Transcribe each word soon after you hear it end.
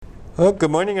Well,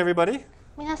 good morning, everybody.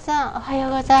 皆さんおはよ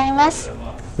うございます。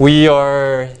 We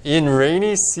are in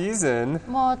rainy season,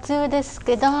 もう梅雨です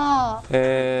けど、も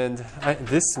and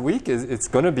this week it's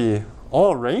going to be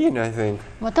all rain, I think.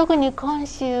 う特に今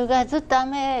週がずっと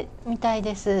雨みたい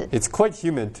です。 It's quite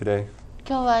humid today,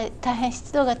 今日は大変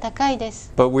湿度が高いで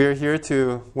す。 but we're here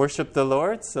to worship the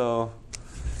Lord, so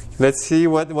let's see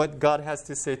what God has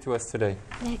to say to us today.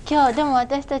 今日でも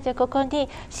私たちはここに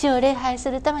主を礼拝す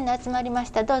るために集まりま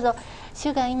した。どうぞ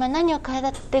主が今何を語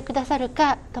ってくださる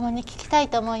か共に聞きたい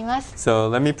と思います。 So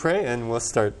let me pray and we'll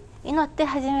start. 祈って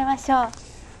始めましょ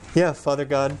う。 Yeah, Father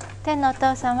God, 天のお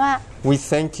父様、 we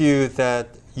thank you that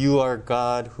you are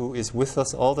God who is with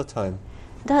us all the time.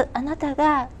 あなた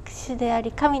が主であ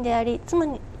り神であり常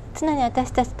に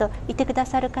私たちといてくだ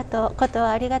さることを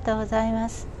ありがとうございま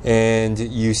す。 And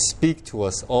you speak to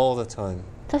us all the time.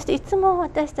 そしていつも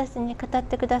私たちに語っ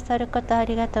てくださることをあ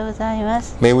りがとうございま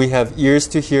す。 May we have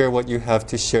ears to hear what you have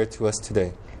to share to us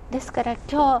today. ですから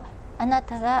今日あな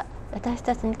たが私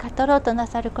たちに語ろうとな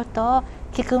さることを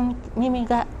聞く耳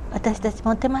が私たち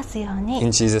持てますよう In に。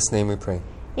 Jesus' name we pray.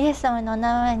 イエス様のお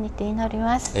名前にて祈り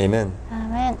ます。 Amen. アー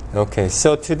メン。 Okay,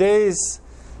 so today's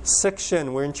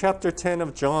section, we're in chapter 10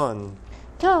 of John.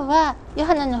 今日はヨ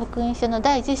ハネの福音書の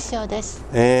第10章です。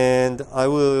 And I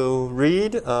will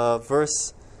read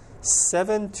verse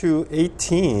 7 to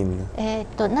 18.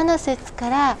 7節か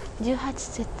ら18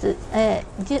節、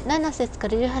7節か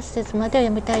ら18節までを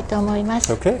読みたいと思いま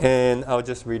す。 Okay, and I'll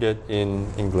just read it in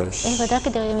英 English. 語だ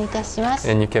けでお読みいたします。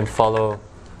 And you can follow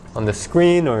on the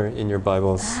screen or in your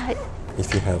Bibles はい。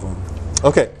 if you have one.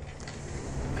 Okay.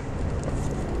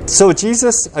 So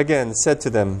Jesus again said to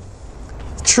them,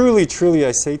 Truly, truly,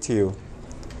 I say to you,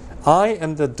 I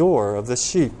am the door of the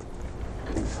sheep.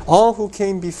 All who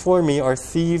came before me are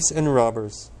thieves and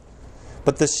robbers,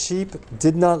 but the sheep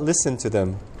did not listen to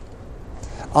them.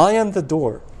 I am the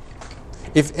door.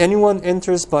 If anyone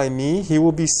enters by me, he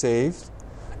will be saved,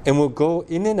 and will go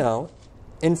in and out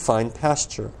and find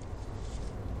pasture.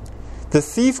 The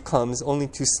thief comes only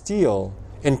to steal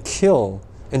and kill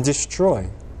and destroy.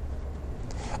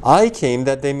 I came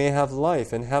that they may have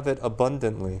life and have it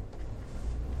abundantly.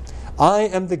 I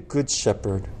am the good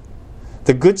shepherd.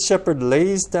 The good shepherd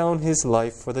lays down his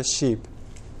life for the sheep.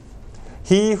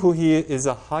 He is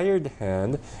a hired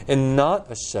hand and not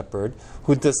a shepherd,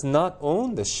 who does not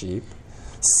own the sheep,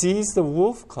 sees the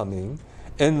wolf coming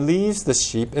and leaves the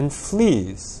sheep and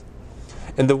flees.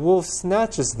 And the wolf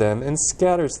snatches them and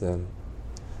scatters them.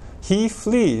 He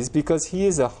flees because he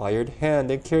is a hired hand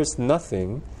and cares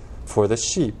nothing for the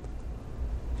sheep.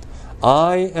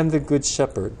 I am the good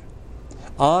shepherd.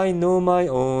 I know my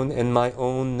own, and my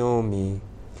own know me,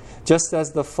 just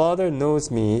as the Father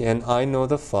knows me, and I know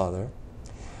the Father,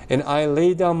 and I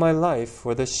lay down my life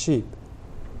for the sheep.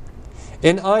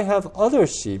 And I have other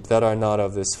sheep that are not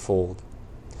of this fold.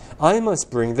 I must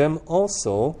bring them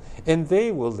also, and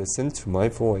they will listen to my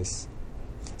voice.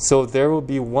 So there will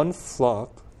be one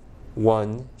flock,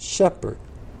 one shepherd.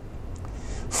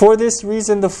 For this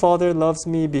reason the Father loves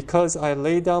me, because I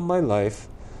lay down my life,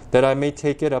 that I may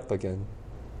take it up again.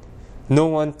 No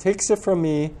one takes it from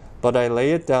me, but I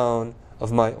lay it down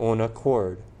of my own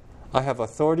accord. I have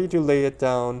authority to lay it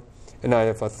down, and I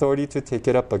have authority to take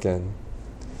it up again.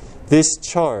 This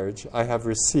charge I have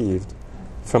received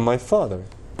from my Father.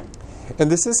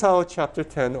 And this is how chapter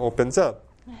 10 opens up.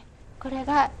 これ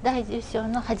が第10章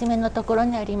の初めのところ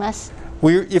にあります。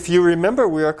 If you remember,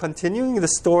 we are continuing the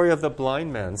story of the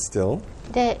blind man still.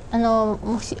 で、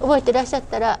もし覚えていらっしゃっ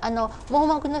たら、盲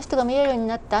目の人が見えるように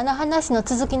なった話の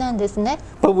続きなんですね。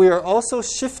 But we are also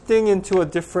shifting into a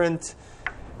different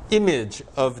image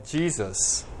of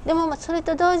Jesus. でもそれ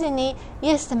と同時にイ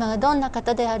エス様がどんな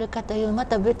方であるかというま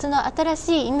た別の新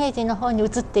しいイメージの方に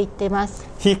移っていっています。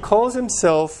 He calls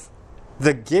himself the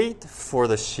gate for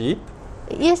the sheep.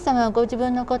 イエス様はご自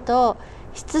分のことを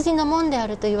羊の門であ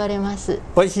ると言われます。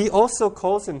 But he also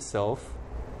calls himself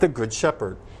the good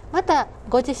shepherd. また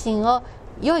ご自身を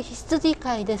良い羊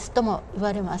飼いですとも言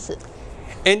われます。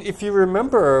 And if you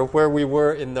remember where we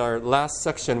were in our last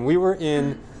section, we were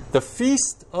in the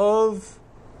Feast of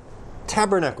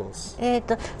Tabernacles.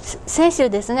 先週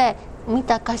ですね、見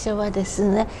た箇所はです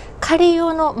ね、仮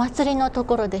用の祭りのと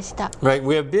ころでした。 Right,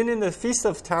 we have been in the Feast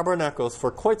of Tabernacles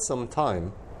for quite some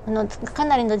time. か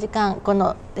なりの時間こ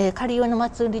の仮用の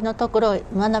祭りのところを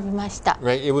学びました。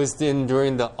 Right, it was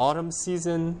during the autumn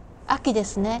season, 秋で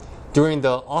すね。 during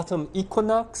the autumn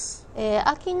equinox,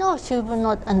 秋の秋分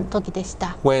の時でし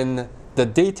た。 when the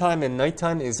daytime and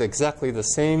nighttime is exactly the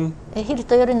same. 昼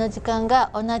と夜の時間が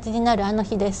同じになるあの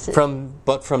日です。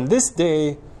 But from this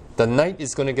day, the night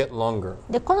is going to get longer.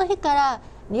 でこの日から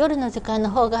夜の時間の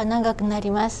方が長くな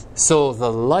ります。 So the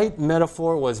light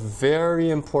metaphor was very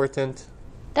important.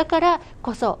 だから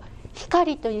こそ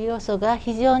光という要素が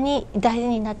非常に大事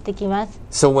になってきます。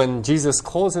 So when Jesus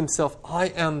calls himself,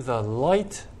 I am the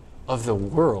light of the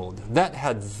world, that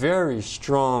had very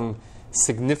strong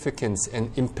significance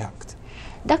and impact.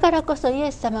 だからこそイ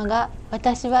エス様が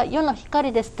私は世の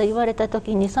光ですと言われた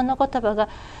時に、その言葉が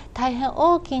大変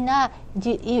大きな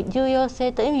重要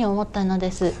性と意味を持ったの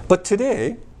です。 But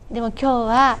today, でも今日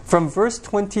は from verse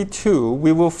 22,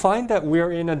 we will find that we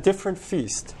are in a different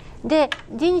feast. で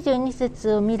22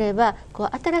節を見れば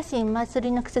新しい祭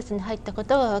りの季節に入ったこ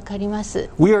とが分かります。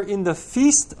 We are in the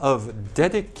feast of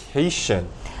dedication.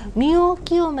 身を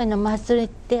清めの祭り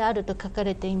であると書か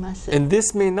れています。 And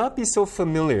this may not be so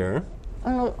familiar,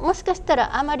 もしかした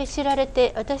らあまり知られ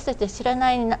て私たちは知ら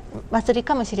ない祭り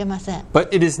かもしれません。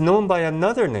 but it is known by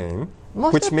another name,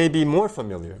 which may be more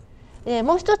familiar.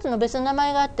 もう一つの別の名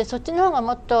前があって、そっちの方が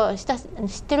もっと知っ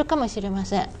てるかもしれま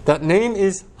せん。 That name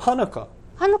is Hanukkah.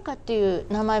 ハヌカっていう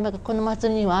名前がこの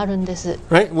祭りにはあるんです。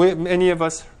 Right? Many of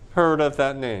us heard of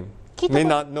that name. 聞いた May こ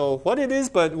と not know what it is,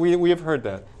 but we have heard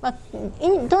that.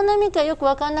 どんな意味かよく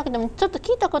分からなくてもちょっと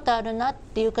聞いたことあるなっ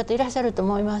ていう方いらっしゃると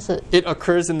思います。 It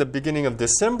occurs in the beginning of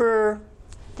December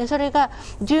でそれが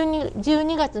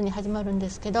 12月に始まるんで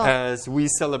すけど、 as we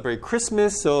celebrate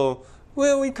Christmas, so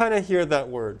we kind of hear that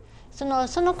word. そ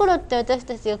の頃って私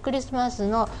たちがクリスマス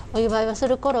のお祝いをす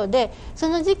る頃で、そ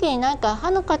の時期になんか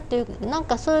ハヌカっていうなん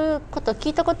かそういうことを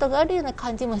聞いたことがあるような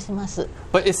感じもします。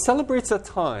 But it celebrates a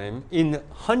time in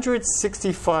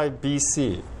 165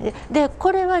 BC. で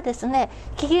これはですね、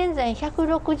紀元前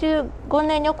165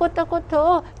年に起こったこ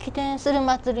とを記念する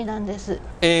祭りなんです。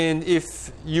 And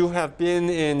if you have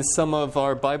been in some of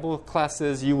our Bible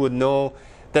classes, you would know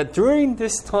that during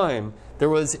this time, there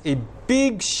was a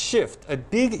big shift, a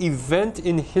big event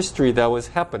in history that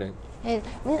was happening.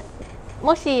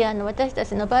 もし私た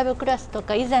ちのバイブルクラスと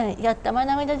か以前やった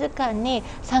学びの時間に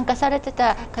参加されて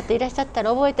た方いらっしゃったら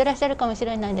覚えていらっしゃるかもし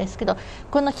れないんですけど、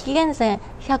この紀元前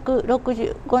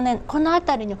165年この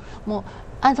辺りにもう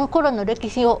あの頃の歴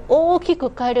史を大き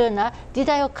く変えるような時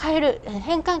代を変える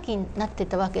変換期になってい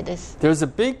たわけです。 There's a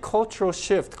big cultural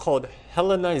shift called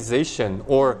Hellenization,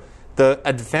 or the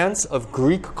advance of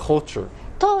Greek culture.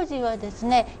 当時はです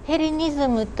ね、ヘレニズ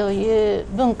ムという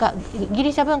文化、ギ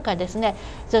リシャ文化ですね、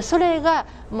それが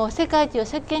もう世界中を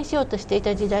席巻しようとしてい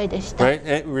た時代でした。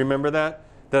 Right? Remember that?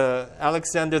 The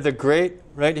Alexander the Great,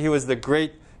 right? He was the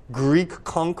great Greek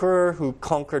conqueror who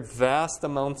conquered vast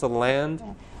amounts of land.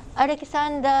 アレキサ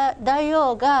ンダー大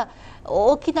王が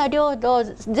大きな領土を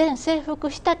全征服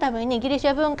したためにギリシ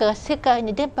ャ文化が世界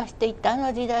に伝播していったあ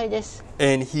の時代です。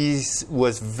 And he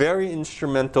was very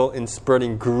instrumental in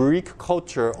spreading Greek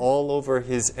culture all over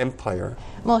his empire.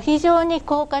 もう非常に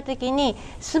効果的に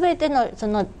全てのそ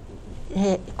の、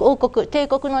王国帝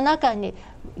国の中に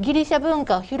ギリシャ文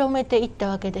化を広めていった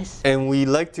わけです。 And we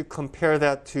like to compare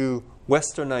that to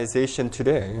Westernization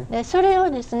today. でそれを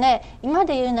ですね、今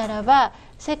で言うならば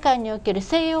世界における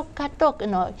西洋化と比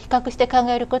較して考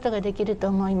えることができると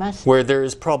思います。 Where there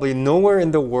is probably nowhere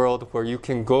in the world where you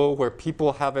can go where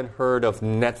people haven't heard of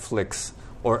Netflix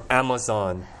or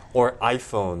Amazon or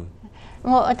iPhone.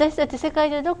 もう私たち世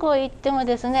界中どこへ行っても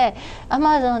ですね、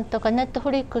Amazon とか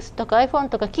Netflix とか iPhone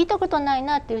とか聞いたことない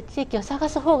なっていう地域を探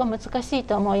す方が難しい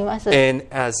と思います。 And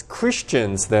as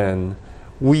Christians then,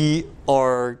 we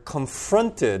are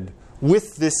confronted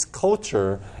with this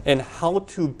culture and how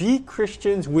to be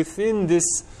Christians within this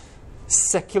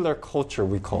secular culture,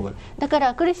 we call it. だか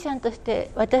らクリスチャンとして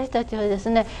私たちはで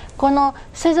すね、この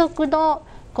世俗の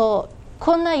こ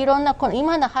んないろんなこの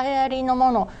今の流行りの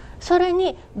もの、それ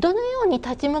にどのように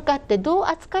立ち向かってどう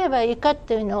扱えばいいか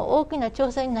というのは大きな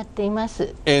挑戦になっていま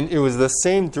す。 And it was the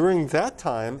same during that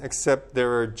time, except there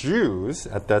were Jews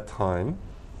at that time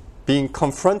being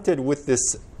confronted with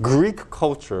this Greek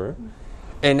culture.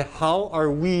 And how are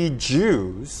we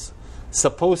Jews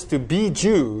supposed to be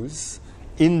Jews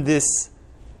in this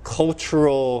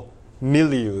cultural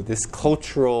milieu, this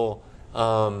cultural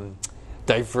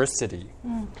diversity?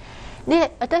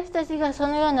 で私たちがそ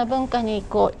のような文化に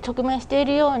直面してい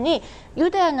るように、ユ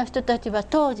ダヤの人たちは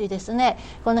当時ですね、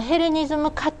このヘレニズ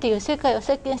ム化っていう世界を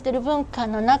席巻している文化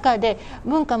の中で、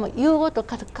文化も融合と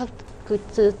確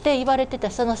立って言われてた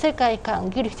その世界観、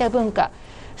ギリシャ文化、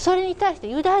それに対して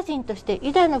ユダヤ人として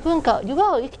ユダヤの文化、ユダ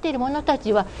ヤを生きている者た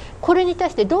ちはこれに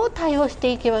対してどう対応し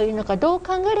ていけばいいのか、どう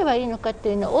考えればいいのかと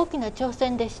いうのは大きな挑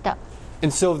戦でした。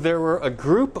 And so there were a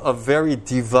group of very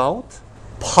devout,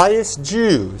 pious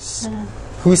Jews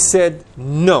who said,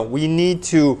 no, we need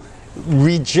to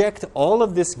reject all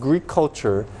of this Greek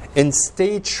culture and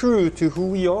stay true to who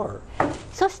we are.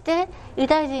 そしてユ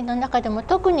ダヤ人の中でも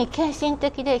特に献身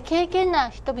的で敬虔な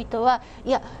人々は、い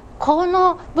や、こ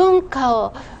の文化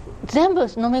を全部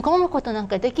飲み込むことなん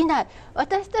かできない、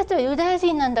私たちはユダヤ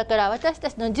人なんだから、私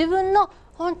たちの自分の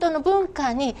本当の文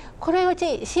化にこれを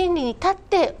真理に立っ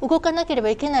て動かなけれ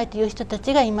ばいけないという人た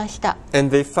ちがいました。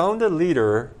 And they found a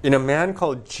leader in a man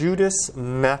called Judas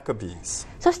Maccabees.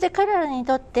 そして彼らに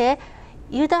とって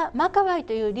ユダ・マカバイ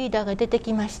というリーダーが出て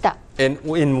きました。 And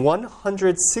in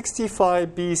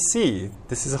 165 BC,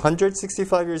 this is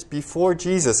 165 years before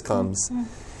Jesus comes,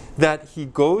 that he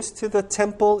goes to the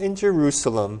temple in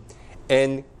Jerusalem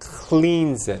and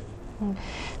cleans it.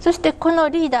 そしてこの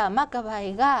リーダーマカバ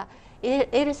イが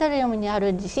エルサレムにあ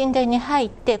る神殿に入っ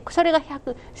て、それが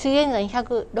紀元前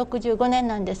165年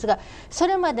なんですが、そ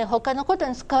れまで他のこと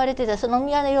に使われていたその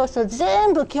宮の様子を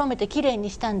全部清めてきれい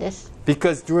にしたんです。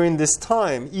 Because during this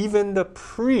time, even the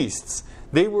priests,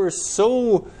 they were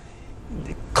so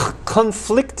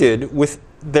conflicted with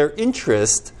their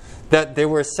interest that they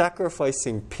were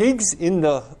sacrificing pigs in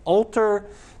the altar,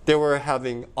 they were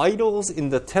having idols in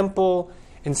the temple,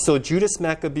 and so Judas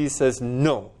Maccabees says,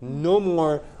 no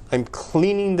more, I'm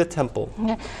cleaning the temple.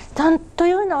 と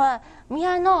いうのは、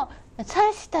宮の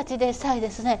祭司たちでさえ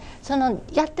ですね、その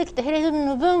やってきたヘレズム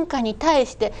の文化に対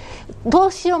してど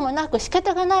うしようもなく仕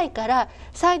方がないから、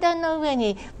祭壇の上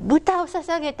に豚を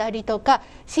捧げたりとか、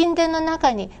神殿の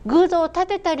中に偶像を建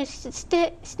てたりし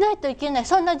ないといけない、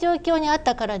そんな状況にあっ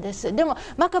たからです。でも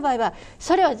マカバイは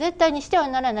それは絶対にしては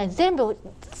ならない、全部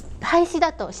廃止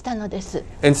だとしたのです。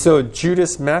 And so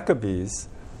Judas Maccabees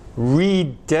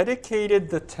rededicated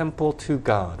the temple to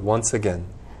God once again.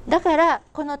 だから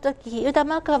この時ユダ・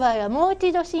マカバイはもう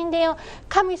一度神殿を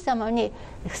神様に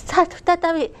再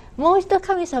びもう一度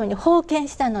神様に奉献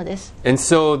したのです。 And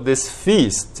so this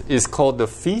feast is called the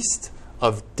Feast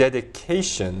of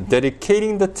Dedication,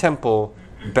 dedicating the temple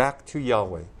back to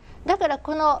Yahweh. だから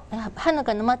このハヌ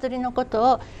カの祭りのこ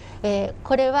とを、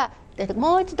これは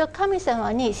もう一度神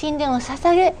様に神殿を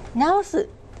捧げ直す、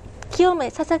清め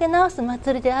捧げ直す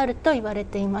祭りであると言われ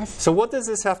ています。 So what does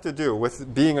this have to do with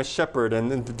being a shepherd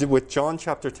and with John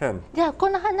chapter 10? じゃあこ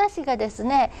の話がです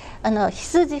ね、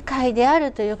羊飼いであ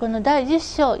るというこの第10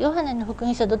章ヨハネの福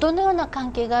音書とどのような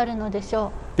関係があるのでし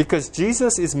ょう。 Because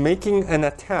Jesus is making an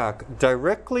attack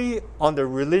directly on the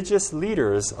religious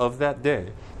leaders of that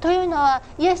day. というのは、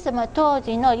イエス様は当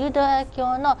時のユダヤ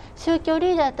教の宗教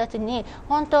リーダーたちに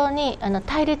本当に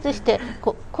対立して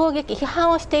攻撃批判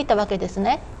をしていたわけです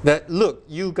ね。 That, look,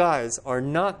 you guys are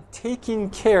not taking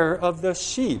care of the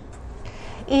sheep.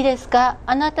 いいですか、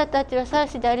あなたたちは祭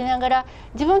司でありながら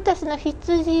自分たちの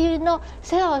羊の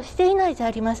世話をしていないじゃ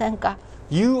ありませんか。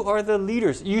 You are the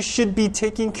leaders. You should be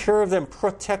taking care of them,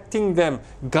 protecting them,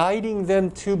 guiding them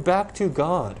back to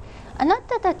God. あな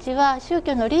たたちは宗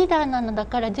教のリーダーなのだ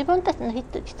から、自分たちの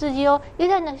羊をユ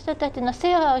ダヤの人たちの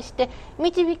世話をして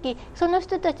導き、その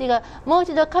人たちがもう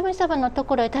一度神様のと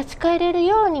ころへ立ち返れる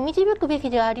ように導くべき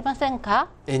ではありませんか。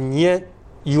 And yet,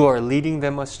 you are leading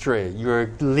them astray. You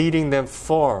are leading them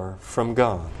far from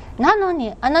God. なの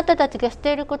にあなたたちがし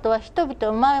ていることは人々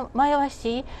を迷わ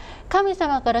し、神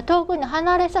様から遠くに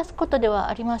離れさすことでは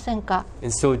ありませんか。 And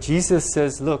so Jesus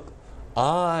says, look,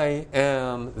 I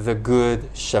am the good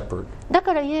shepherd. だ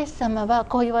からイエス様は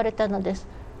こう言われたのです。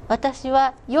私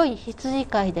は良い羊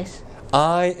飼いです。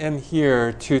 I am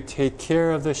here to take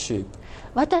care of the sheep.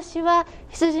 私は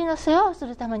羊の世話をす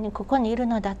るためにここにいる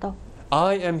のだと。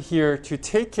 I am here to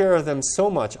take care of them so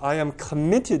much. I am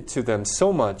committed to them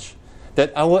so much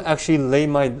that I will actually lay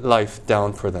my life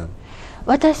down for them.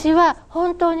 私は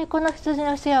本当にこの羊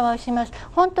の世話をします。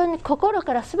本当に心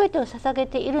から全てを捧げ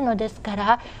ているのですか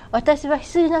ら、私は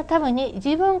羊のために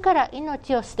自分から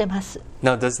命を捨てます。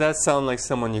 Now, does that sound like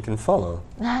someone you can follow?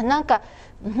 なんか、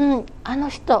あの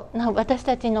人、私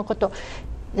たちのこと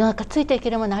なんかついてい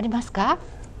けるものありますか。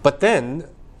 But then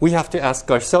we have to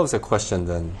ask ourselves a question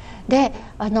then. で、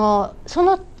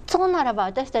そうならば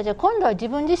私たちは今度は自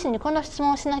分自身にこの質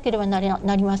問をしなければなり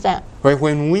ません。 Right?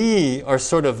 When we are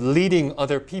sort of leading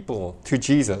other people to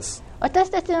Jesus, 私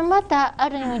たちはまたあ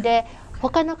る意味で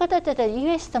他の方たちはイ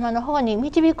エス様の方に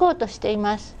導こうとしてい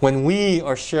ます。 when we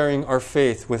are sharing our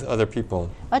faith with other people,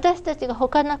 私たちが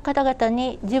他の方々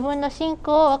に自分の信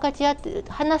仰を分かち合って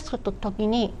話すとき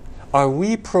に、 are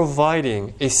we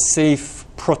providing a safe,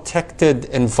 protected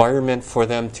environment for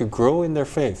them to grow in their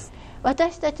faith?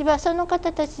 私たちはその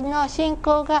方たちの信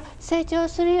仰が成長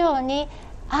するように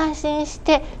安心し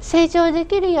て成長で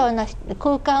きるような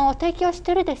空間を提供し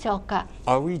ているでしょうか。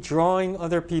 Are we drawing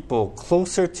other people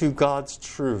closer to God's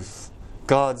truth,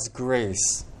 God's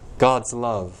grace, God's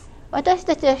love? 私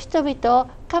たちは人々を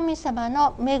神様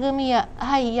の恵みや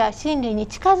愛や真理に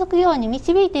近づくように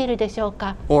導いているでしょう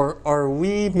か。 Or are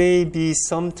we maybe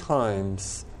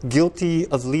sometimes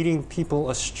guilty of leading people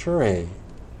astray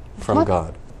from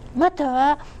God? また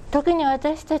は時に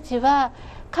私たちは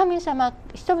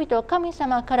人々を神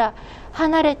様から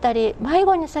離れたり迷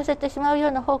子にさせてしまうよ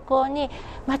うな方向に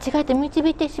間違えて導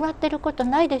いてしまっていること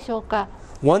ないでしょうか。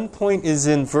 One point is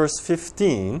in verse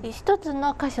 15. 一つ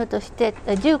の箇所として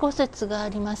15節があ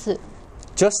ります。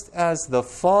 Just as the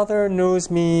Father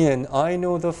knows me and I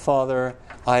know the Father,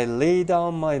 I lay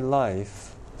down my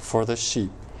life for the sheep.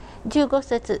 15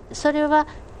節、それは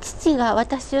父が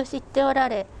私を知っておら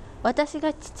れ、私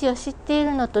が父を知ってい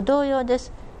るのと同様で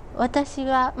す。私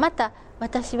は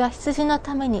羊の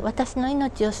ために私の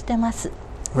命を捨てます。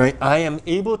 Right? I am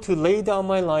able to lay down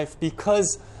my life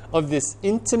because of this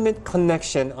intimate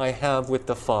connection I have with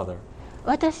the Father.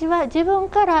 私は自分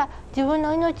から自分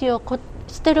の命を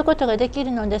捨てることができ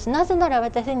るのです。なぜなら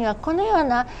私にはこのよう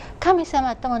な神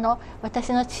様との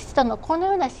私の父とのこの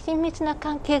ような親密な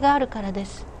関係があるからで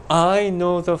す。 I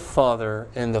know the Father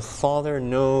and the Father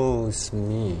knows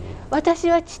me. 私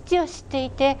は父を知ってい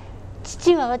て、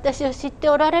父は私を知って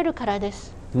おられるからで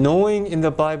す。 Knowing in the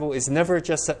Bible is never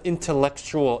just an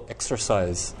intellectual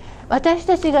exercise. 私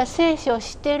たちが聖書を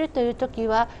知っているという時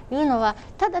は言うのは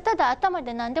ただただ頭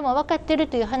で何でも分かっている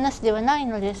という話ではない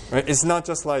のです。 Right? It's not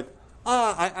just like,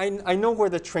 I know where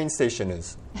the train station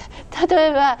is.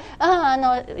 例えば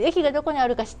駅がどこにあ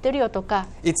るか知ってるよとか、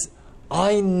 It's,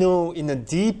 I know in a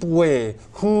deep way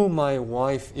who my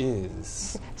wife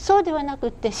is. そうではなく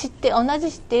って同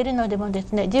じ知っているのでもで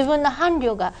すね、自分の伴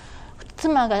侶が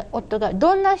夫が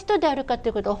どんな人であるかと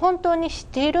いうことを本当に知っ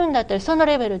ているんだというその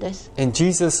レベルです。 And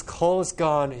Jesus calls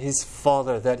God his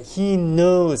Father, that he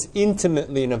knows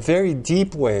intimately in a very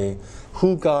deep way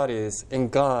who God is, and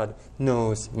God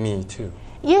knows me too.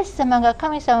 イエス様が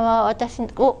神様は私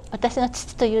の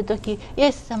父という時、イ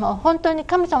エス様は本当に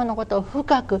神様のことを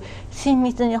深く親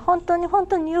密に本当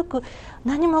によく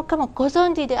何もかもご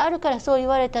存知であるからそう言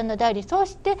われたのであり、そう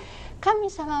して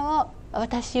神様を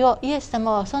イエス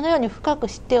様はそのように深く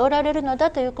知っておられるの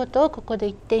だということをここで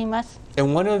言っています。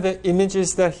 And one of the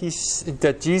images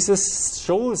that Jesus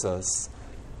shows us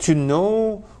to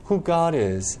know who God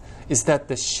is that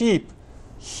the sheep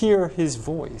hear his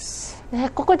voice.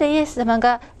 ここでイエス様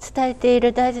が伝えてい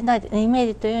る大事なイメー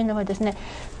ジというのはですね、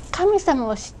神様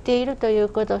を知っているという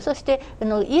こと、そして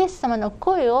イエス様の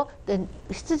声を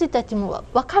羊たちも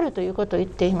分かるということを言っ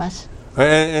ています。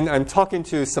 And I'm talking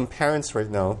to some parents right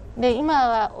now. で今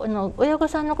は親御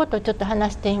さんのことをちょっと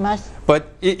話しています。 But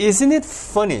isn't it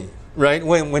funny, right?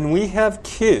 When we have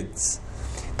kids,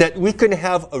 that we can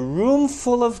have a room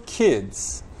full of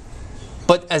kids,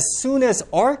 but as soon as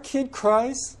our kid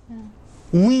cries,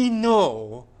 we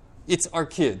know it's our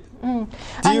kid.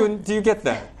 Do you get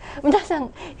that? 皆さ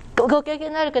んご経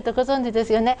験のある方ご存知で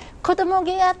すよね。子供部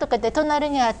屋とかで隣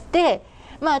にあって、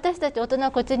私たち大人は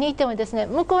こっちにいてもですね、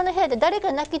向こうの部屋で誰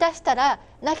か泣き出したら、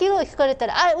泣き声聞こえた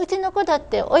ら、うちの子だっ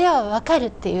て親は分かるっ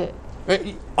ていう。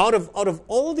Out of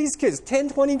all these kids,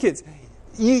 10, 20 kids,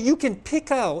 you can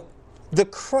pick out the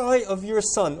cry of your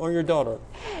son or your daughter.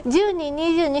 10人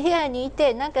20人部屋にい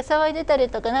てなんか騒いでたり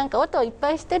とかなんか音をいっぱ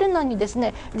いしてるのにです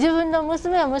ね、自分の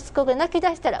娘や息子が泣き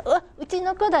出したら、うち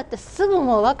の子だってすぐ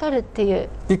もう分かるっていう。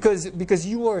 Because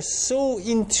you are so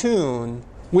in tune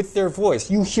with their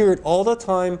voice. You hear it all the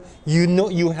time. You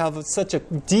know you have such a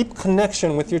deep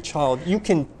connection with your child. You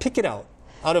can pick it out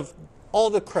of all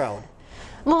the crowd.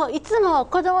 もういつも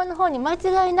子供の方に間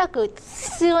違いなく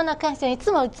必要な関心を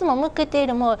いつも向けてい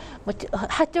る、もう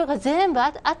波長が全部合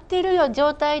っているような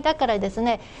状態だからです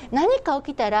ね、何か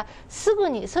起きたらすぐ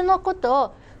にそのこと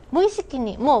を無意識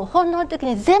にもう本能的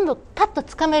に全部パッと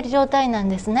つかめる状態なん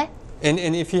ですね。 And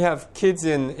if you have kids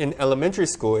in elementary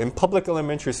school, in public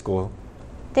elementary school,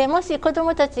 でもし子ど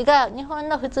もたちが日本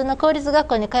の普通の公立学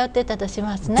校に通っていたとし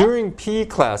ますね。 during PE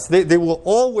class, they will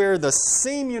all wear the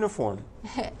same uniform.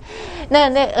 な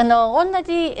ので同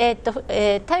じ、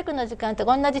体育の時間と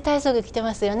同じ体操着着て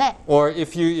ますよね。 Or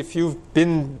if you've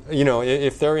been,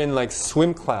 if they're in like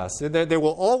swim class, they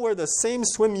will all wear the same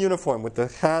swim uniform with the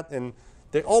hat, and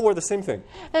they all wear the same thing.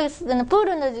 プー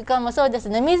ルの時間もそうです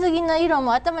ね。水着の色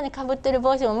も頭にかぶってる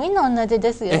帽子もみんな同じ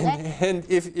ですよね。And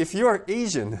if you are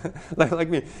Asian, like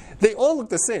me, they all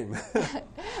look the same.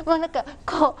 もうなんか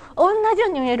こう同じよ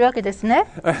うに見えるわけですね。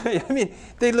I mean,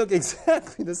 they look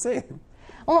exactly the same.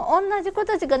 同じ子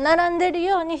たちが並んでいる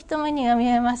ように人目には見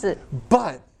えます。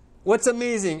But what's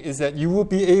amazing is that you will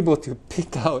be able to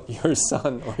pick out your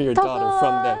son or your と daughter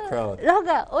from that こ crowd. ろ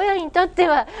が親にとって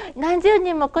は何十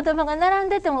人も子供が並ん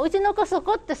でてもうちの子そ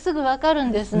こってすぐ分かる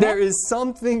んですね。 There is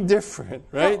something different,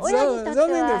 right? Something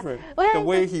different. The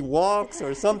way he walks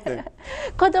or something.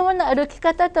 子供の歩き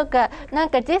方とかなん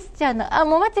かジェスチャーの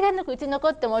もう間違いなくうちの子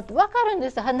っても分かるんで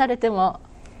す、離れても。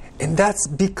 And that's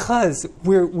because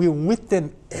we're with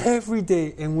them every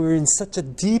day and we're in such a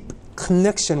deep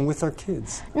connection with our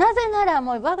kids. なぜなら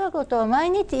もう我が子と毎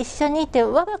日一緒にいて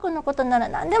我が子のことなら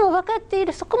何でも分かってい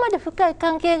る、そこまで深い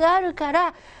関係があるか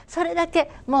ら、それだけ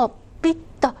もうピッ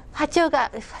と波長が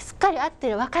しっかり合ってい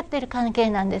る、分かっている関係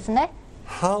なんですね。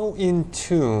 How in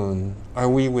tune are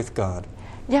we with God?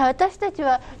 じゃあ私たち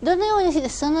はどのようにして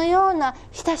そのような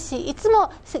親しい、いつも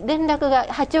連絡が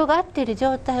波長が合っている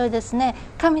状態をですね、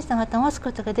神様と持つ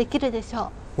ことができるでし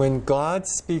ょう。 When God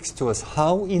speaks to us,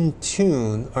 how in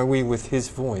tune are we with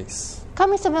His voice?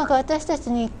 神様が私たち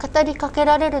に語りかけ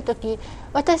られるとき、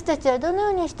私たちはどのよ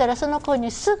うにしたらその声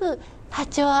にすぐ波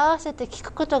長を合わせて聞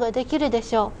くことができるで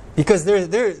しょ Because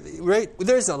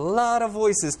there's a lot of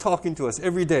voices talking to us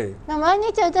every day. う。毎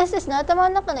日私たちの頭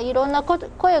の中でいろんな声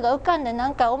が浮かんで、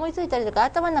何か思いついたりとか、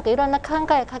頭の中いろんな考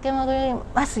え駆け巡り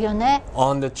ますよね。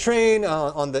 On the train,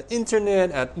 on the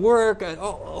internet, at work,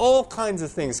 all kinds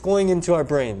of things going into our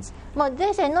brains. もう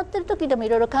電車に乗ってる時でもい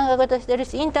ろいろ考え事してる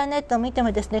し、インターネットを見て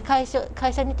もですね、会社に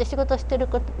行って仕事してる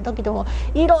時でも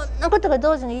いろんなことが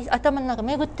同時に頭の中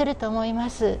巡ってると思いま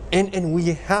す。 And we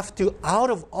have to, out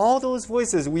of all those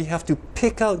voices, we have to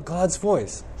pick out God's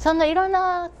voice. そんないろん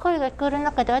な声が聞こえる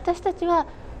中で、私たちは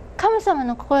神様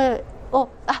の声を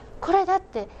これだっ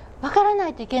て分からな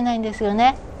いといけないんですよ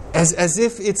ね。 As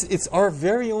if it's our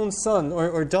very own son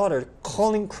or daughter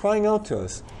crying out to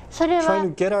us, それ trying は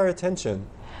to get our attention.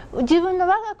 自分の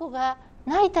我が子が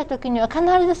泣いた時には必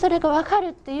ずそれが分かる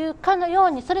っていうかのよ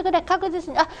うに、それぐらい確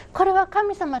実にこれは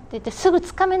神様って言ってすぐ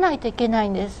つかめないといけない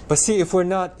んです。 But see, if we're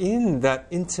not in that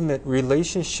intimate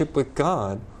relationship with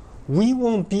God, we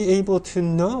won't be able to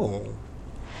know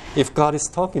if God is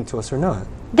talking to us or not.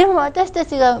 でも私た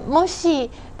ちがもし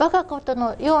我が子と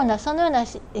のようなそのような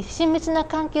親密な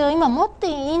関係を今持って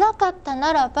いなかった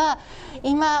ならば、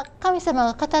今神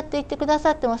様が語っていってくだ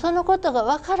さってもそのことが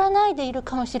分からないでいる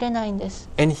かもしれないんです。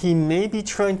 And He may be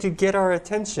trying to get our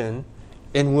attention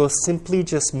and we'll simply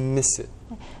just miss it.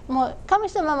 もう神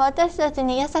様は私たち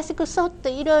に優しくそっ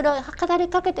ていろいろ語り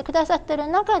かけてくださっている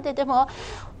中で、でも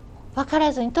分か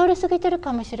らずに通り過ぎてる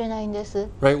かもしれないんです。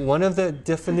 Right? One of the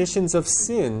definitions of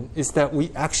sin is that we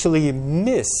actually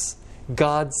miss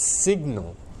God's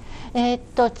signal.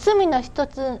 罪の一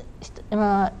つ、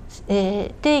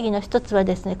定義の一つは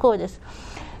ですね、こうです。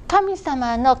神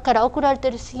様のから送られて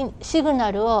いるシグナ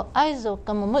ルを、合図を見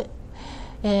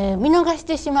逃し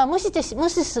てしまう、無視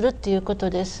するっていうこと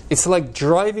です。 It's like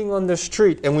driving on the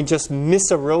street and we just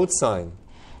miss a road sign.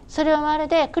 それはまる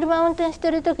で車を運転して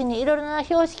いる時にいろいろな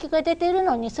標識が出ている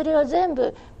のに、それを全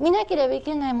部見なければい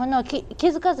けないものを気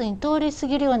づかずに通り過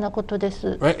ぎるようなことで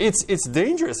す。 Right? It's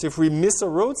dangerous if we miss a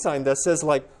road sign that says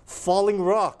like falling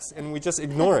rocks and we just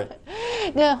ignore it.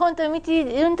 で本当に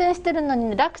運転してるの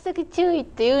に落石注意っ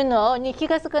ていうのに気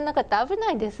がつかなかったら危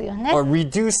ないですよね。 Or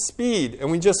reduce speed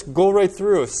and we just go right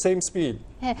through same speed.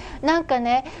 なんか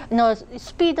ね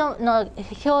スピードの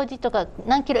表示とか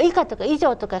何キロ以下とか以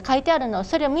上とか書いてあるのを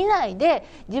それを見ないで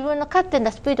自分の勝手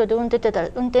なスピードで運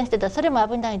転してたらそれも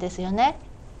危ないですよね。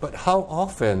 But how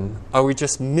often are we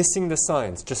just missing the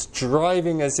signs, just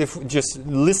driving as if just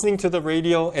listening to the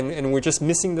radio and we're just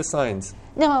missing the signs?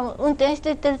 でも運転して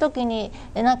いってる時に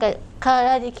なんか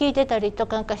体で聞いてたりと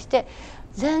かして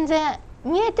全然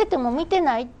見えてても見て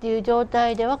ないっていう状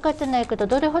態で分かってないこと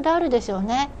どれほどあるでしょう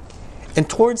ね。 And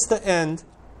towards the end,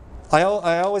 I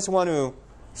always want to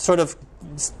sort of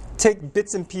take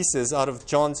bits and pieces out of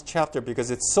John's chapter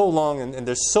because it's so long and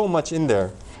there's so much in there.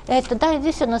 第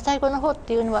10章の最後の方っ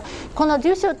ていうのはこの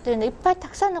10章っていうのはいっぱいた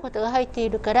くさんのことが入ってい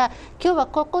るから今日は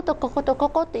こことこことこ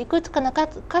こっていくつかの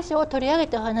箇所を取り上げ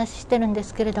てお話ししてるんで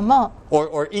すけれども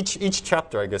Or each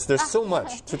chapter, I guess. There's so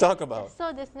much to talk about. そ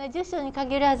うですね、10章に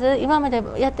限らず今まで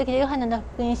やってきたヨハネの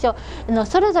福音書の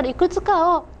それぞれいくつ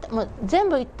かをもう全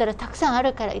部言ったらたくさんあ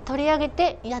るから取り上げ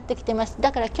てやってきてます。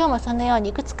だから今日もそのように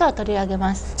いくつかを取り上げ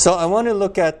ます。 So I want to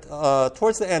look at,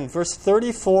 towards the end, verse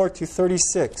 34 to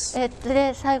 36.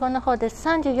 で最後の方です。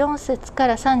34節か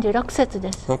ら36節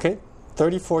です。 Okay?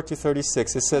 34 to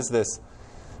 36. It says this.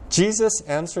 Jesus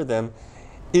answered them,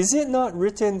 Is it not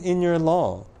written in your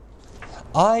law?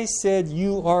 I said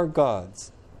you are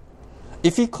gods.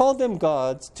 If he called them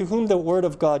gods to whom the word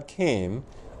of God came,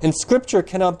 and scripture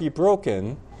cannot be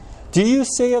broken, do you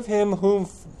say of him whom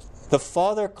the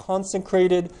Father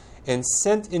consecrated and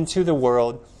sent into the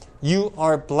world, you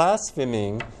are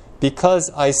blaspheming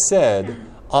because I said,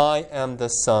 I am the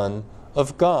Son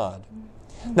of God.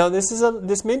 Now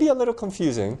this may be a little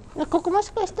confusing. ここも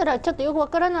しかしたらちょっとよくわ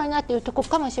からないなというところ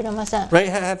かもしれません。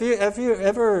 Right? Have you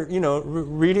ever,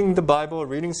 reading the Bible,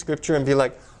 reading scripture and be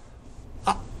like,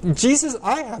 Jesus,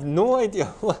 I have no idea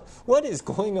what is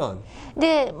going on.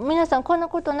 で、皆さんこんな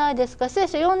ことないですか？聖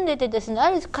書読んでてですね、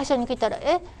ある箇所に来たら、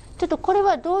ちょっとこれ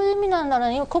はどういう意味なんだろう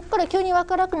ね、ここから急にわ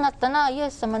からなくなったな、イエ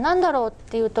ス様なんだろうっ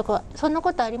ていうところ、そんな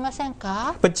ことありません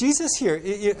か？ But Jesus here,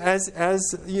 as I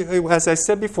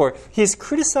said before, he is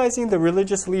criticizing the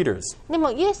religious leaders. で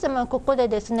もイエス様はここで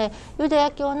ですね、ユダ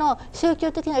ヤ教の宗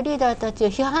教的なリーダーたちを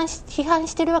批判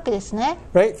しているわけですね。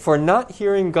 Right? For not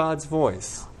hearing God's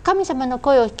voice. 神様の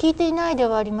声を聞いていないで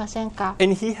はありませんか。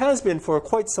 And he has been for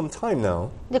quite some time now.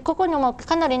 で、ここにも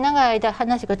かなり長い間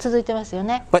話が続いてますよ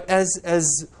ね。 But as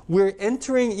we're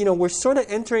entering, we're sort of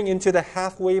entering into the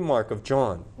halfway mark of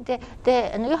John. で、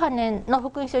ヨハネの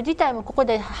福音書自体もここ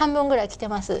で半分ぐらい来て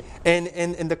ます。 And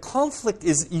the conflict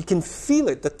is, you can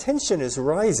feel it, the tension is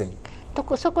rising.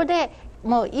 そこで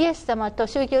もうイエス様と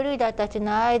宗教リーダーたち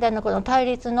の間のこの対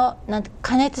立の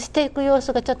加熱していく様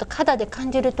子がちょっと肌で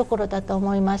感じるところだと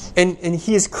思います。 And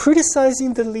he is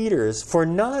criticizing the leaders for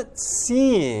not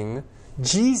seeing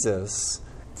Jesus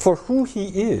for who he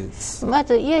is. ま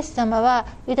ずイエス様は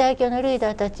ユダヤ教のリー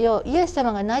ダーたちをイエス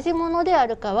様が何者であ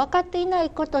るか分かっていない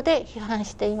ことで批判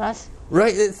しています。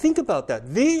 Right? Think about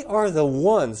that. They are the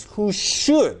ones who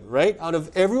should, right? Out of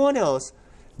everyone else,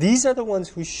 these are the ones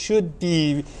who should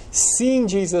be seeing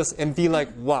Jesus and be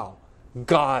like, wow,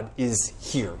 God is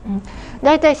here.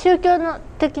 だいたい宗教リ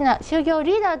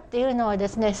ーダーっていうのはで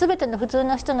すね、すべての普通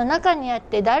の人の中にあっ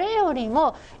て、誰より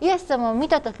もイエス様を見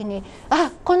たときに、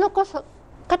この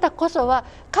方こそは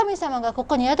神様がこ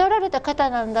こに宿られた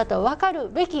方なんだと分かる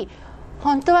べき、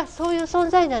本当はそういう存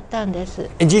在だったんです。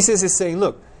 And Jesus is saying,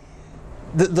 look,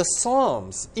 the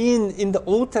Psalms in the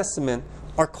Old Testament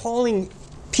are calling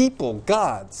people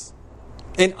gods.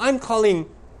 And I'm calling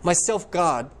myself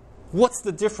God. What's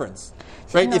the difference?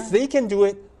 Right? If they can do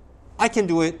it, I can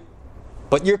do it.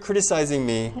 But you're criticizing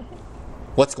me.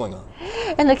 What's going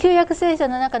on? 旧約聖書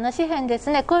の中の詩編です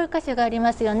ね、こういう箇所があり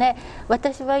ますよね。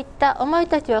私は言った、お前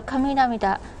たちは神々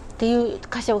だっていう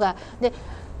箇所が。で、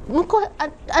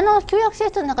旧約聖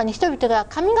書の中に人々が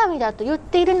神々だと言っ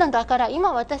ているのだから、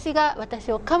今私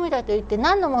を神だと言って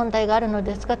何の問題があるの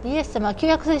ですかってイエス様は旧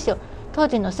約聖書、当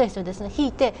時の聖書ですね、引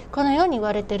いてこのように言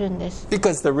われてるんです。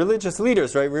 Because the religious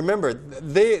leaders, right? Remember,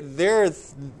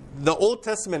 the Old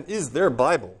Testament is their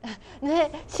Bible.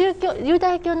 で、ユ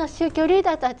ダヤ教の宗教リー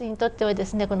ダーたちにとってはで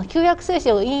すね、この旧約聖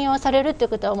書を引用されるという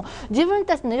ことはもう自分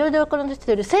たちのよりどころのし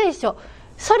ている聖書、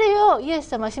それをイエス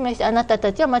様が示して、あなた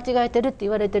たちは間違えてるって言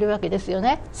われてるわけですよ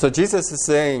ね。 So Jesus is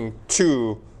saying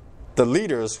to the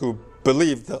leaders who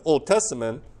believe the Old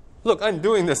Testament, look, I'm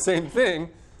doing the same thing.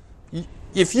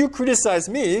 If you criticize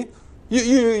me,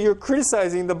 you're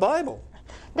criticizing the Bible.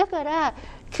 だから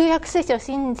旧約聖書を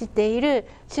信じている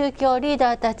宗教リー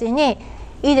ダーたちに、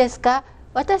いいですか、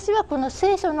私はこの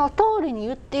聖書の通りに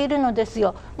言っているのです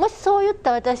よ。もしそう言っ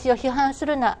た私を批判す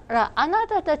るなら、あな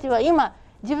たたちは今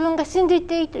自分が信じ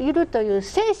ているという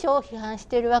聖書を批判し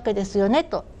ているわけですよね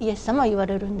とイエス様は言わ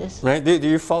れるんです。 Right? Do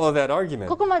you follow that argument?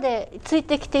 ここまでつい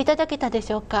てきていただけたで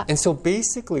しょうか。 And so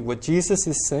basically what Jesus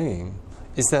is saying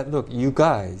is that, look, you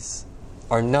guys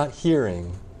are not hearing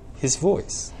his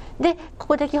voice. で、こ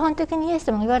こで基本的にイエス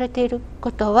様が言われている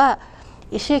ことは、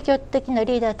宗教的な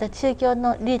リーダーたち、宗教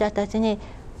のリーダーたちに、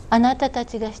あなたた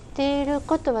ちが知っている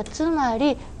ことはつま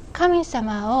り神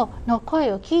様の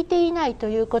声を聞いていないと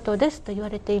いうことですと言わ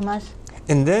れています。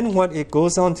 And then what it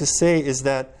goes on to say is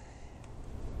that,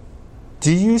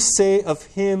 do you say of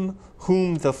him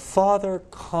whom the Father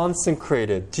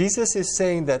consecrated? Jesus is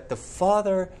saying that the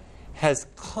Father has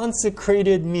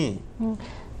consecrated me.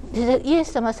 イエ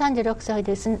ス様は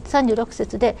36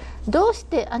節で、どうし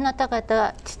てあなた方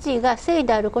が父が聖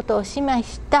であることを示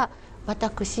した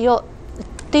私をっ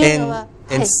ていうのは、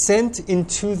and sent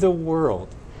into the world.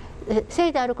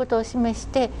 聖であることを示し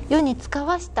て世に使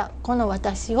わしたこの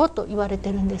私をと言われ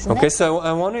てるんですね。 Okay, so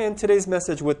I want to end today's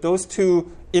message with those two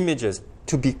images: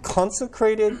 to be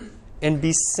consecrated and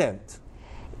be sent.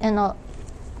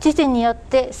 父によっ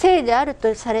て聖である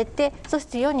とされて、そし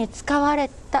て世に使わ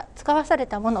され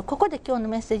たもの、ここで今日の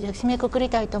メッセージを締めくく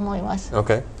りたいと思います。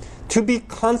 Okay. To be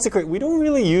consecrated. We don't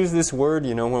really use this word,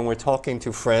 when we're talking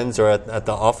to friends or at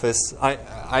the office.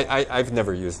 I've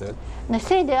never used it.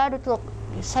 聖であると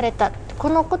された、こ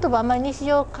の言葉はあまり日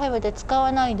常会話で使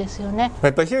わないですよね。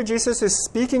 Right, but here Jesus is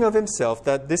speaking of himself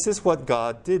that this is what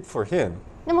God did for him.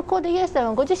 でもここでイエス様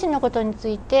はご自身のことにつ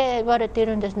いて言われてい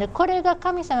るんですね。これが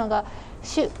神様が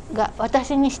主が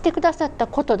私にしてくださった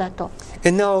ことだと。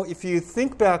And now, if you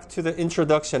think back to the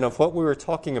introduction of what we were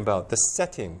talking about, the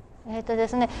setting. で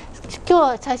すね、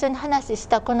今日最初に話し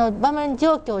たこの場面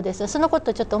状況です。そのこと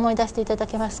をちょっと思い出していただ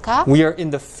けますか。 We are in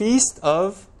the feast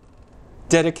of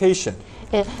dedication.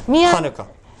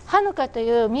 ハヌカと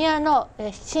いう宮の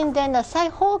神殿の再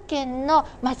封建の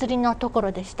祭りのとこ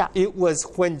ろでした。It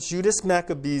was when Judas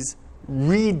Maccabees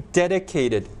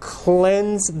rededicated,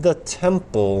 cleansed the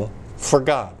temple for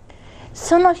God.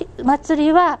 その祭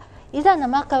りはユダの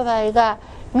マカバイが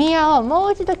宮をも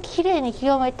う一度きれいに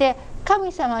清めて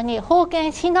神様に奉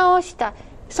献し直した、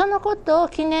そのことを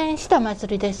記念した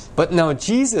祭りです。But now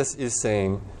Jesus is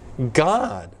saying,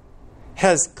 God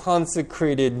has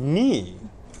consecrated me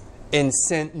and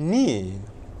sent me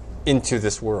into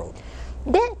this world.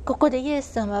 で、ここでイエ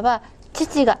ス様は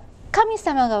父が、神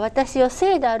様が私を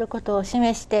聖であることを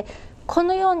示してこ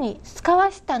のように使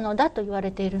わしたのだと言わ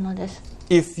れているのです。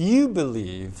If you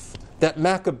believe that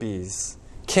Maccabees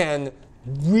can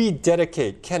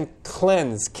rededicate, can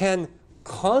cleanse, can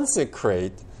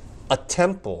consecrate a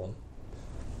temple,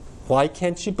 why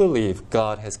can't you believe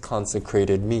God has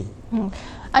consecrated me?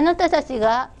 あなたたち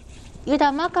がユ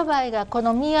ダ・マカバイがこ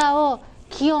の宮を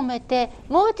清めて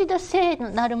もう一度聖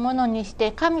なるものにし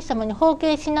て神様に奉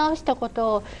献し直したこ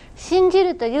とを信じ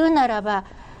るというならば、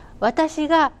私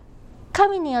が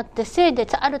神によって聖で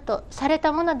あるとされ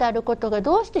たものであることが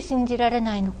どうして信じられ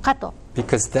ないのかと。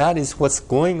Because that is what's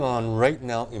going on right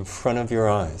now in front of your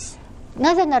eyes.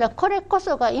 なぜならこれこ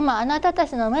そが今あなたた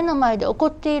ちの目の前で行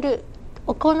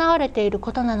われている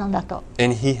ことなのだと。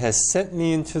And He has sent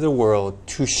me into the world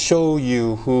to show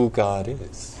you who God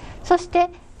is. そして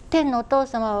天のお父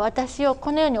様は私を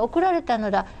この世に送られた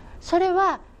のだ。それ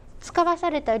は使わさ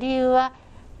れた理由は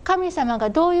神様が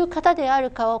どういう方である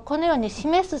かをこの世に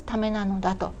示すためなの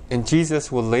だと。And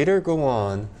Jesus will later go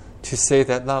on to say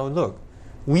that, now look,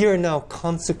 we are now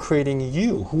consecrating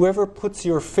you. Whoever puts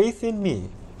your faith in me,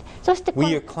 そして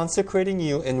we are consecrating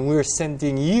you and we're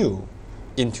sending you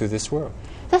into this world.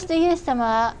 そしてイエス様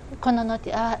はこの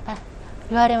後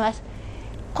言われます。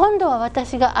今度は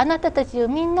私があなたたちを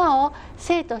みんなを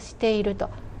聖としていると。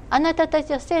あなたた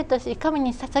ちを聖とし神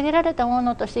に捧げられたも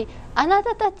のとし、あな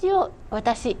たたちを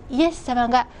私イエス様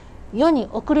が世に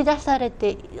送り出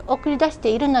し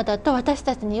ているのだと私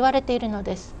たちに言われているの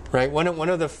です。Right? One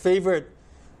of the favorite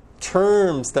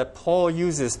terms that Paul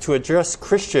uses to address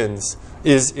Christians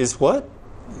is what?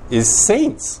 Is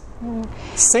saints.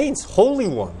 Saints, holy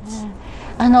ones.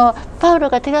 パウロ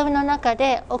が手紙の中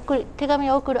で手紙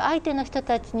を送る相手の人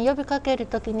たちに呼びかける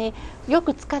ときによ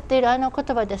く使っているあの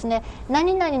言葉ですね。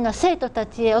何々の生徒た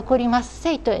ちへ送ります。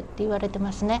生徒へって言われて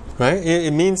ますね。Right?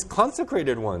 It means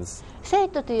consecrated ones. 生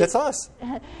徒という That's us.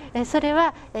 それ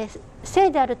は聖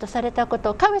であるとされたこ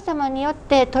とを神様によっ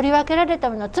て取り分けられ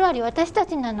たもの、つまり私た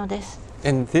ちなのです。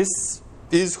And this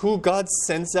is who God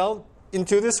sends out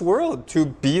into this world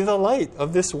to be the light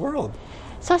of this world.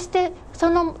 そしてそ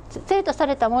の聖とさ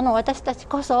れたものを私たち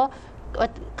こそ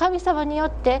神様によ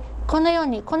ってこの世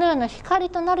の光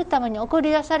となるために送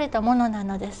り出されたものな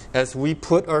のです。As we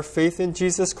put our faith in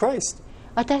Jesus Christ.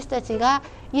 私たちが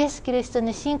イエス・キリスト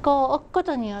に信仰を置くこ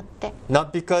とによって、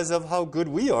 Not because of how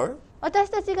good we are. 私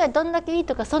たちがどんだけいい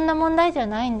とかそんな問題じゃ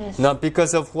ないんです。 Not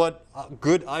because of what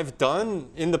good I've done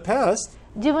in the past.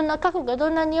 自分の過去がど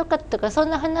んなに良かったとかそん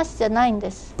な話じゃないんで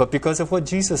す。 But because of what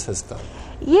Jesus has done.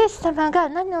 イエス様が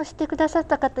何をしてくださっ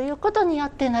たかということによ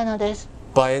ってなのです。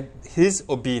 By His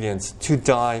obedience to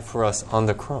die for us on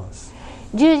the cross.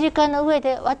 十字架の上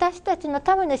で私たちの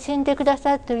ために死んでくだ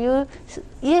さるという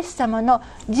イエス様の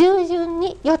従順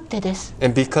によってです。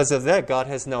 And because of that, God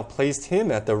has now placed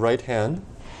Him at the right hand.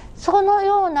 その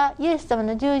ようなイエス様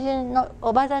の従順の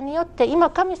お技によって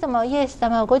今神様はイエス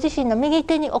様をご自身の右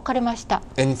手に置かれました。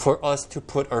 And for us to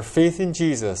put our faith in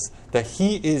Jesus, that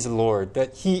He is Lord,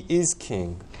 that He is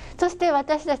King. そして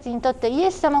私たちにとってイ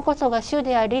エス様こそが主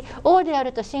であり王であ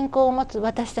ると信仰を持つ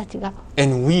私たちが、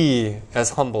 And we,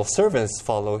 as humble servants,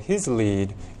 follow His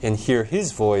lead and hear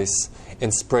His voice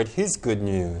and spread His good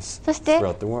news そして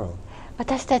throughout the world.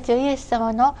 私たちをイエス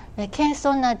様の謙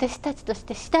遜な弟子たちとし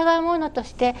て従う者と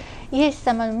してイエス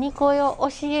様の御声を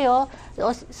教えを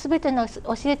全ての教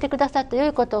えてくださった良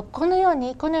いことをこのよう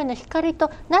な光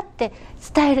となって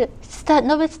述べ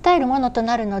伝えるものと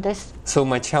なるのです。 So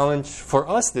my challenge for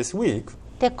us this week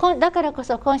でだからこ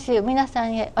そ今週皆さ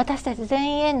んへ私たち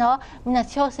全員への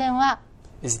挑戦は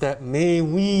is that may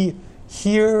we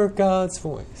hear God's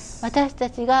voice. 私た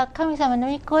ちが神様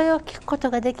の御声を聞くこと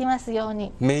ができますよう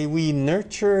に。 May we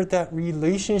nurture that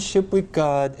relationship with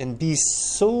God and be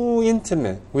so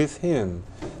intimate with Him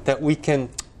that we can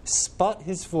spot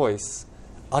His voice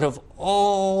out of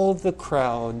all the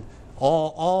crowd,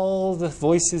 all the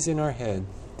voices in our head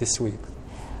this week.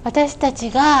 私た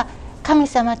ちが神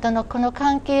様とのこの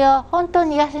関係を本当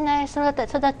に養い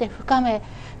育て深め、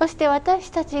そして私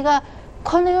たちが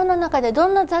この世の中でど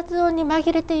んな雑音に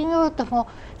紛れていようとも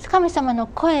神様の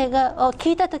声を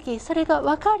聞いたとき、それが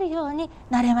分かるように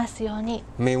なれますように。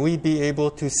 May we be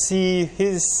able to see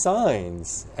His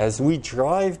signs as we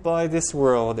drive by this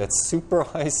world at super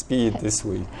high speed this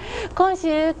week. 今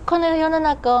週この世の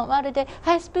中をまるで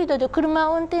ハイスピードで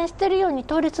車を運転しているように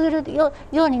通り過ぎる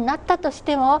ようになったとし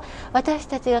ても、私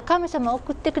たちが神様を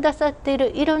送ってくださってい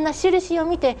るいろんな印を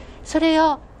見て、それ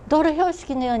を道路標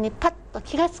識のようにパッと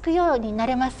気がつくようにな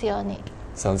れますように。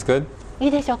 Sounds good? い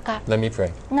いでしょうか。 Let me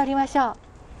pray. 祈りましょう。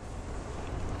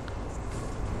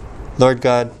 Lord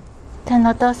God, 天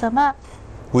のお父様、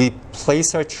 we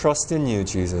place our trust in you,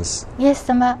 Jesus. イエス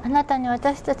様、あなたに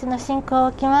私たちの信仰を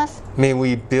置きます。 May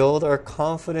we build our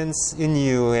confidence in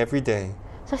you every day.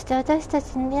 そして私た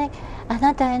ちにあ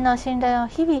なたへの信頼を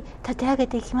日々立て上げ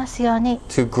ていきますように。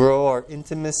 To grow our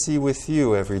intimacy with you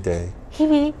every day. 日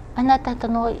々あなたと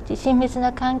の親密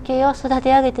な関係を育て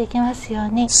上げていきますよう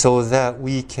に。 So that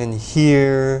we can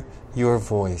hear your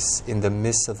voice in the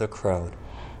midst of the crowd.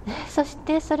 そし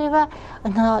てそれは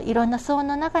いろんな騒音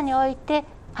の中において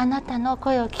あなたの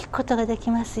声を聞くことがで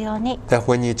きますように。 That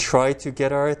when you try to get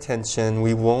our attention,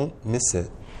 we won't miss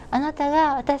it. あなた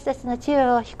が私たちの知恵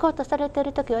を引こうとされてい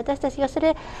るとき、私たちがそ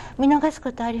れ見逃す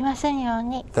ことはありませんよう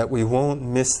に。 That we won't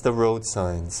miss the road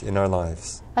signs in our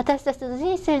lives. 私たちの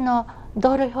人生の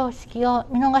道路標識を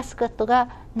見逃すことが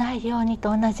ないように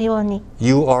と同じように。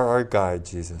 You are our guide,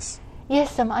 Jesus. イエ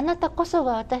ス様、あなたこそ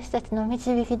が私たちの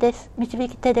導き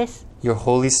手です。 Your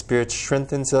Holy Spirit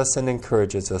strengthens us and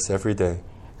encourages us every day.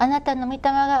 あなたの御霊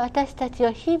が私たち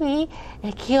を日々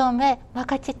清め分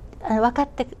かっ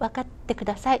てく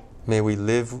ださい。 May we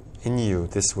live in you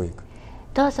this week.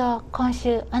 どうぞ今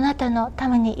週あなたのた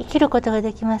めに生きることが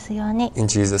できますように。 In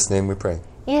Jesus' name we pray.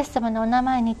 イエス様のお名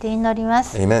前にて祈りま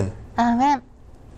す。 Amen. アーメン。